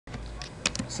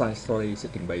Science Story sẽ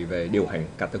trình bày về điều hành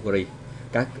category.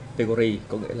 Các category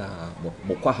có nghĩa là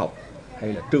một khóa học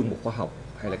hay là trường một khóa học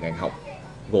hay là ngành học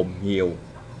gồm nhiều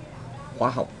khóa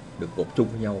học được gộp chung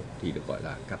với nhau thì được gọi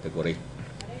là category.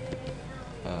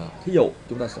 Thí dụ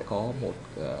chúng ta sẽ có một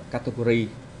category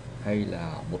hay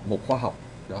là một khóa học,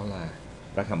 đó là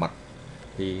răng hàm mặt.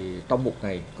 Thì trong mục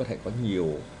này có thể có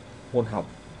nhiều môn học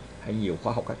hay nhiều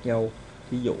khóa học khác nhau,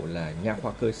 ví dụ là nha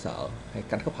khoa cơ sở hay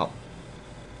căn khớp học.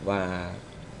 Và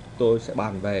tôi sẽ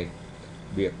bàn về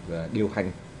việc điều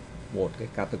hành một cái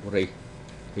category.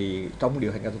 Thì trong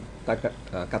điều hành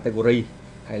category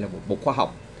hay là một khóa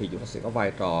học thì chúng ta sẽ có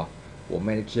vai trò của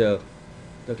manager,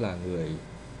 tức là người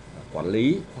quản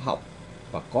lý khóa học,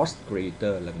 và course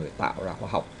creator là người tạo ra khóa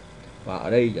học. Và ở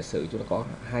đây giả sử chúng ta có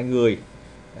hai người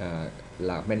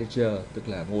là manager, tức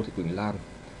là Ngô Thị Quỳnh Lan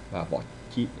và Võ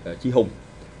Chí Hùng,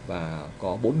 và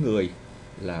có 4 người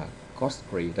là course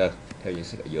creator theo danh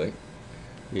sách ở dưới.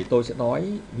 Thì tôi sẽ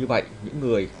nói như vậy, những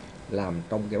người làm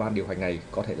trong cái ban điều hành này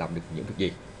có thể làm được những việc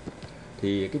gì.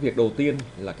 Thì cái việc đầu tiên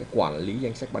là cái quản lý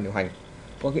danh sách ban điều hành.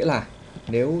 Có nghĩa là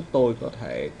nếu tôi có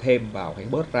thể thêm vào hay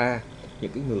bớt ra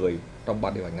những cái người trong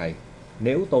ban điều hành này,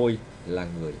 nếu tôi là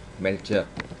người manager,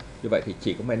 như vậy thì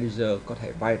chỉ có manager có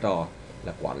thể vai trò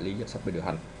là quản lý danh sách ban điều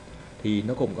hành. Thì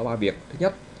nó gồm có 3 việc. Thứ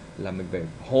nhất là mình về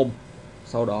home,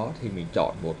 sau đó thì mình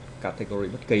chọn một category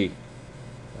bất kỳ.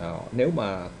 Nếu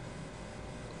mà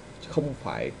không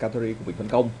phải category của mình phân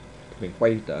công, mình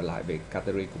quay trở lại về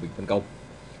category của mình phân công.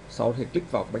 Sau thì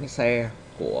click vào bánh xe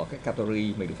của cái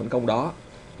category mình được phân công đó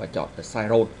và chọn assign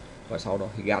role, và sau đó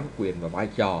thì gắn quyền và vai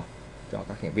trò cho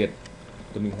các thành viên.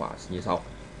 Tôi minh họa như sau.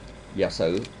 Giả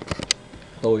sử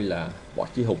tôi là Võ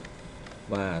Chí Hùng,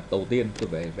 và đầu tiên tôi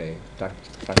về trang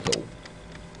chủ.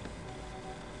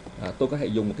 Tôi có thể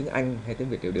dùng tiếng Anh hay tiếng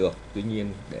Việt đều được, tuy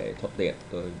nhiên để thuận tiện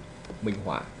tôi minh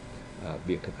họa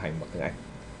việc thực hành bằng tiếng Anh.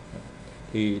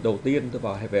 Thì đầu tiên tôi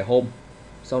vào về home,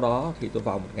 sau đó thì tôi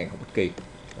vào một ngành học bất kỳ,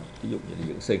 ví dụ như là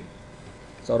dưỡng sinh.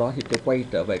 Sau đó thì tôi quay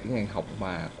trở về cái ngành học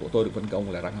mà của tôi được phân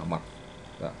công là răng hàm mặt.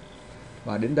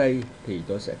 Và đến đây thì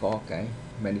tôi sẽ có cái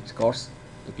manage course,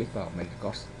 tôi click vào manage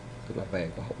course, tức là về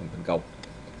khóa học mình phân công.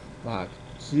 Và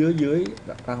dưới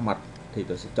răng hàm mặt thì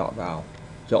tôi sẽ chọn vào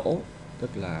chỗ, tức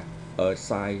là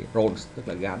assign roles, tức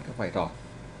là gắn các vai trò.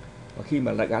 Và khi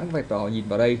mà lại gắn vai trò, nhìn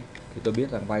vào đây thì tôi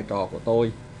biết rằng vai trò của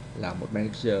tôi là một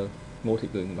manager, Ngô Thị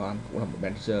Quỳnh Loan cũng là một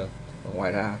manager, và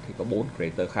ngoài ra thì có 4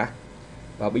 creator khác.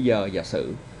 Và bây giờ giả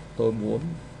sử tôi muốn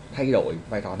thay đổi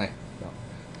vai trò này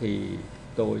thì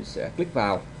tôi sẽ click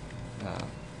vào,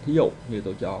 thí dụ như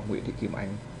tôi cho Nguyễn Thị Kim Anh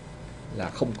là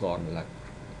không còn là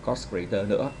course creator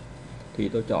nữa, thì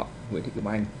tôi chọn Nguyễn Thị Kim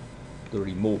Anh, tôi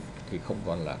remove thì không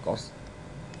còn là course,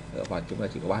 và chúng ta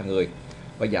chỉ có 3 người.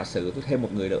 Và giả sử tôi thêm một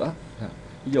người nữa,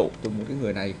 ví dụ tôi muốn cái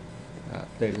người này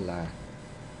tên là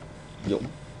Dũng,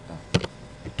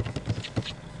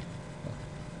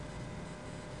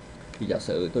 thì giả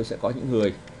sử tôi sẽ có những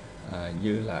người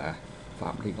như là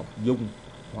Phạm Thị Ngọc Dung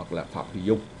hoặc là Phạm Thị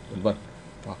Dung vân vân,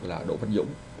 hoặc là Đỗ Văn Dũng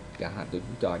chẳng hạn. Tôi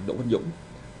cũng cho anh Đỗ Văn Dũng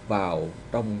vào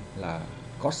trong là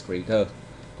course creator,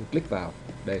 tôi click vào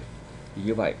đây thì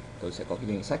như vậy tôi sẽ có cái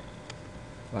danh sách.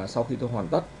 Và sau khi tôi hoàn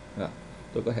tất,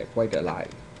 tôi có thể quay trở lại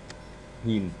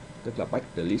nhìn, tức là back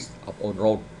the list of all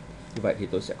role. Như vậy thì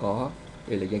tôi sẽ có,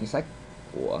 đây là danh sách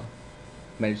của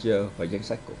manager và danh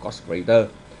sách của course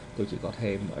creator. Tôi chỉ có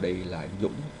thêm ở đây là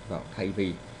Dũng vào thay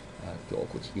vì chỗ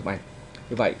của chị Kim Anh.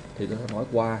 Như vậy thì tôi đã nói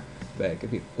qua về cái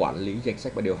việc quản lý danh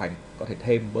sách ban điều hành, có thể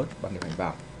thêm bớt ban điều hành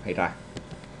vào hay ra.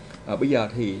 Bây giờ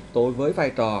thì tôi với vai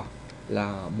trò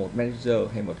là một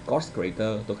manager hay một course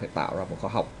creator, tôi có thể tạo ra một khóa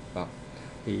học.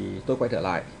 Thì tôi quay trở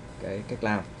lại cái cách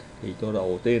làm. Thì tôi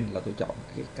đầu tiên là tôi chọn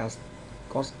cái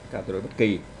course category bất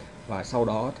kỳ, và sau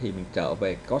đó thì mình trở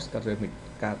về course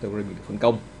category mình được phân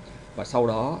công, và sau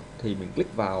đó thì mình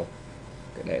click vào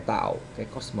để tạo cái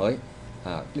course mới,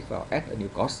 click vào add a new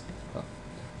course.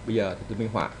 Bây giờ thì tôi minh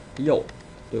họa, ví dụ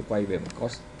tôi quay về một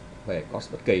course, về course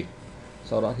bất kỳ,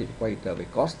 sau đó thì quay trở về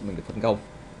course mình được phân công,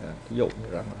 ví dụ như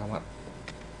răng hàm mặt.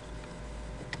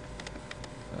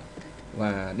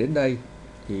 Và đến đây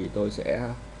thì tôi sẽ,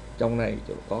 trong này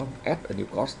chỗ có add a new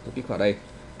course, tôi click vào đây.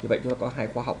 Như vậy chúng ta có 2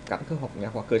 khóa học cắn khớp học nha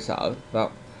khoa cơ sở.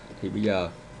 Thì bây giờ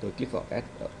tôi click vào add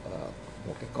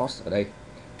một cái course ở đây,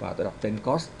 và tôi đọc tên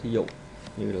course, thí dụ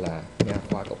như là nha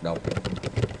khoa cộng đồng,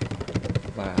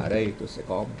 và ở đây tôi sẽ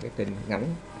có một cái tên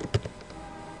ngắn.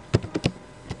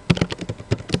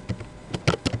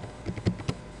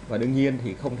 Và đương nhiên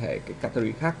thì không thể cái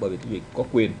category khác, bởi vì cái việc có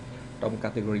quyền trong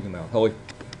category nào thôi.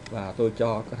 Và tôi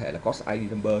cho có thể là course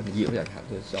ID number nhiều chẳng hạn,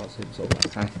 tôi cho số là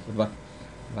 2 vân vân.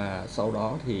 Và sau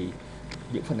đó thì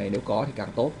những phần này nếu có thì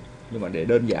càng tốt. nhưng mà để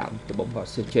đơn giản tôi bấm vào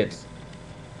Save Change.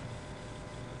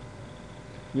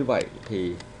 Như vậy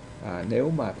thì nếu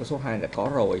mà cái số 2 đã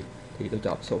có rồi thì tôi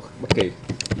chọn số bất kỳ.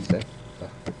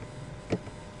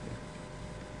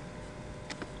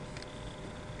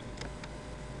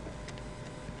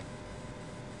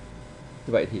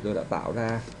 Như vậy thì tôi đã tạo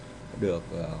ra được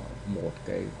một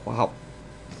cái khóa học,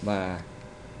 và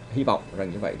hy vọng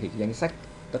rằng như vậy thì danh sách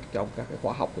tất cả các cái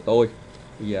khóa học của tôi.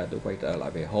 Bây giờ tôi quay trở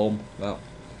lại về home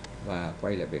và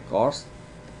quay lại về course,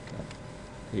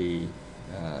 thì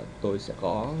tôi sẽ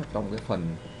có trong cái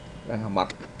phần răng hàm mặt,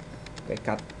 cái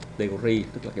category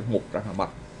tức là cái mục răng hàm mặt,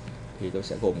 thì tôi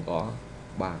sẽ gồm có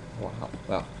 3 khóa học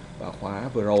và khóa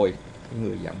vừa rồi cái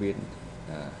người giảng viên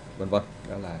vân vân,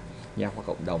 đó là nha khoa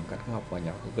cộng đồng, các khóa học và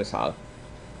nhà khoa cơ sở.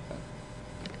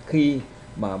 Khi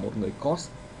mà một người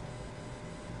course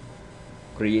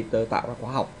creator tạo ra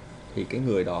khóa học thì cái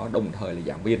người đó đồng thời là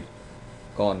giảng viên.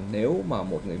 Còn nếu mà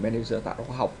một người manager tạo ra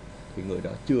khóa học thì người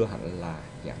đó chưa hẳn là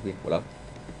giảng viên của lớp.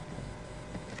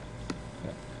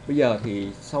 Bây giờ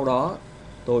thì sau đó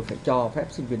tôi phải cho phép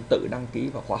sinh viên tự đăng ký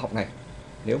vào khóa học này.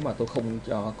 Nếu mà tôi không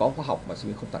có khóa học mà sinh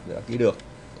viên không tự đăng ký được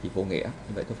thì vô nghĩa.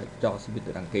 Như vậy tôi phải cho sinh viên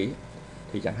tự đăng ký.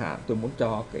 Thì chẳng hạn tôi muốn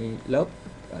cho cái lớp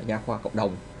nha khoa cộng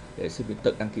đồng để sinh viên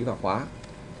tự đăng ký vào khóa,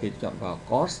 thì tôi chọn vào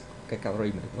course, cái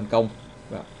category mình được phân công.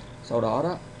 Sau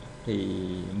đó thì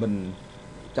mình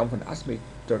trong phần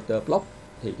administrator block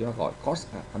thì chúng ta gọi course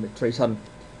administration,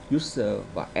 user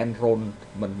và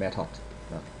enrollment method.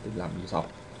 Tôi làm như sau.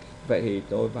 Vậy thì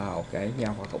tôi vào cái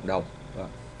nha khoa cộng đồng,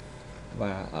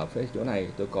 và ở phía chỗ này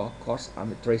tôi có course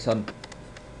administration.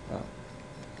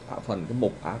 Ở phần cái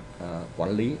mục quản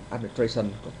lý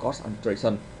administration có course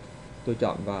administration, tôi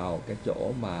chọn vào cái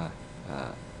chỗ mà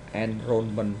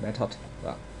enrollment method,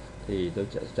 thì tôi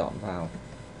sẽ chọn vào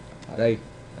ở đây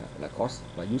là course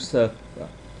và user,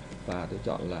 và tôi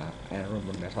chọn là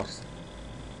enrollment methods.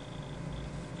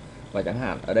 Và chẳng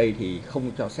hạn ở đây thì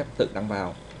không cho phép tự đăng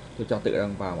vào, tôi cho tự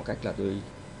đăng vào một cách là tôi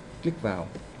click vào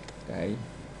cái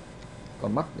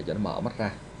con mắt để cho nó mở mắt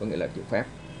ra, có nghĩa là chữ phép.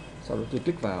 Sau đó tôi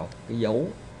click vào cái dấu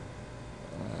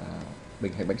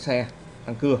bình hành bánh xe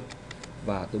ăn cưa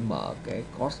và tôi mở cái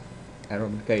course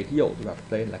enrollment key. Thí dụ tôi đặt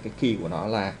tên là cái key của nó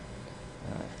là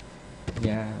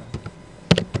nha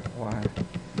khoa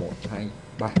 1, 2,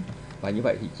 3, và như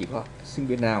vậy thì chỉ có sinh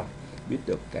viên nào biết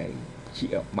được cái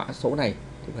mã số này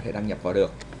thì có thể đăng nhập vào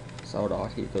được. Sau đó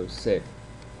thì tôi save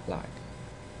lại,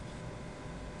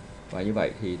 và như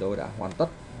vậy thì tôi đã hoàn tất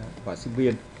và sinh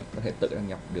viên có thể tự đăng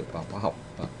nhập được vào khóa học.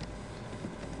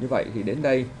 Như vậy thì đến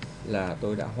đây là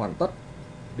tôi đã hoàn tất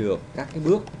được các cái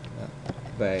bước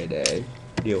về để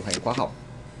điều hành khóa học,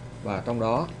 và trong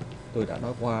đó tôi đã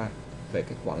nói qua về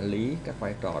cái quản lý các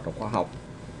vai trò trong khóa học,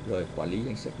 rồi quản lý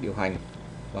danh sách điều hành,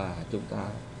 và chúng ta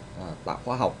tạo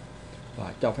khóa học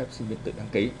và cho phép sinh viên tự đăng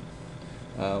ký.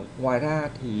 Ngoài ra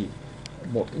thì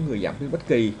một cái người giảng viên bất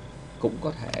kỳ cũng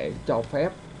có thể cho phép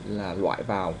là loại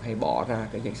vào hay bỏ ra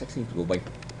cái danh sách sinh viên của mình,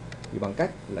 thì bằng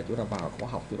cách là chúng ta vào khóa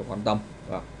học chúng ta quan tâm,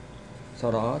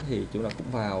 sau đó thì chúng ta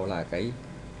cũng vào là cái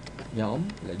nhóm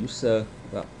là user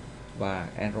và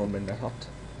enrollment method,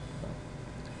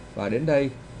 và đến đây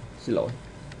xin lỗi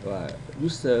và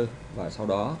user, và sau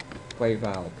đó quay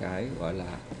vào cái gọi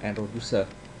là enroll user.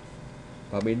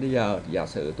 Và bây giờ giả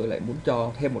sử tôi lại muốn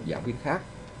cho thêm một giảng viên khác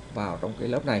vào trong cái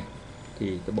lớp này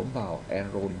thì tôi bấm vào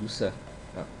enroll user.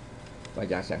 Và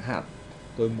chẳng hạn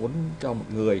tôi muốn cho một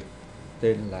người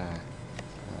tên là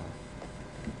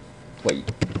Thủy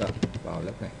vào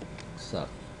lớp này,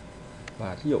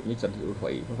 và thí dụ như Trần Thị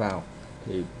Thủy vào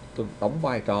thì tôi đóng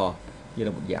vai trò như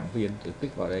là một giảng viên, thì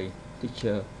click vào đây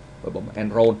teacher và bấm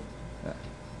enroll.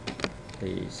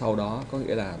 Thì sau đó có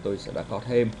nghĩa là tôi sẽ đã có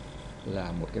thêm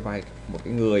là một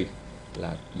cái người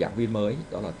là giảng viên mới,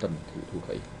 đó là Trần Thị Thu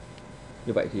Thủy.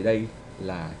 Như vậy thì đây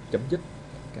là chấm dứt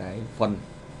cái phần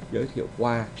giới thiệu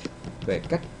qua về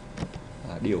cách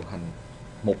điều hành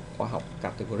mục khóa học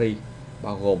category,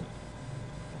 bao gồm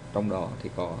trong đó thì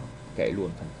có kể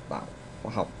luôn phần tạo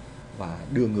khóa học và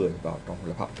đưa người vào trong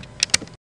lớp học.